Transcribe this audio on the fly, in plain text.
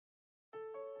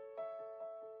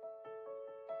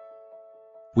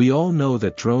We all know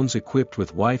that drones equipped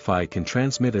with Wi-Fi can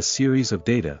transmit a series of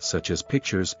data such as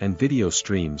pictures and video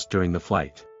streams during the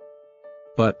flight.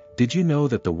 But, did you know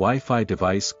that the Wi-Fi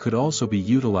device could also be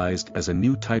utilized as a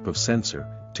new type of sensor,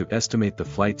 to estimate the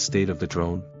flight state of the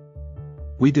drone?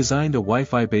 We designed a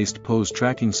Wi-Fi-based pose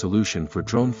tracking solution for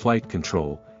drone flight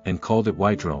control, and called it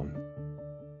WiDrone.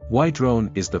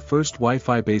 WiDrone is the first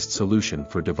Wi-Fi-based solution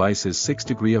for devices 6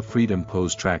 degrees of freedom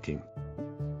pose tracking.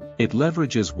 It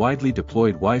leverages widely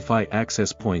deployed Wi-Fi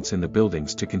access points in the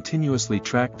buildings to continuously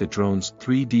track the drone's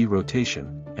 3D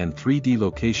rotation and 3D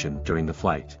location during the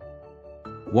flight.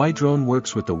 WiDrone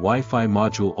works with the Wi-Fi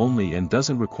module only and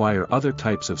doesn't require other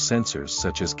types of sensors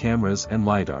such as cameras and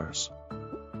LiDARs.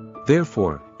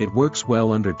 Therefore, it works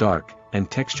well under dark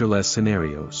and textureless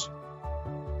scenarios.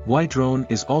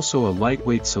 WiDrone is also a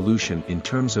lightweight solution in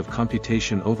terms of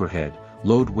computation overhead,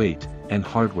 load weight, and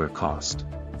hardware cost.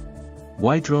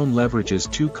 WiDrone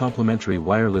leverages two complementary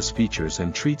wireless features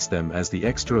and treats them as the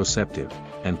exteroceptive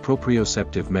and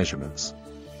proprioceptive measurements.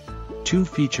 Two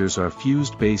features are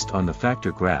fused based on the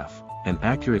factor graph, and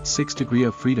accurate 6 degrees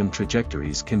of freedom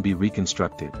trajectories can be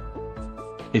reconstructed.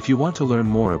 If you want to learn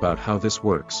more about how this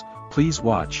works, please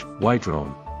watch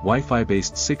WiDrone,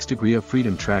 Wi-Fi-based 6 degrees of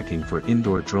freedom tracking for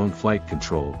indoor drone flight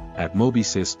control, at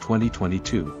MobiSys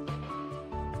 2022.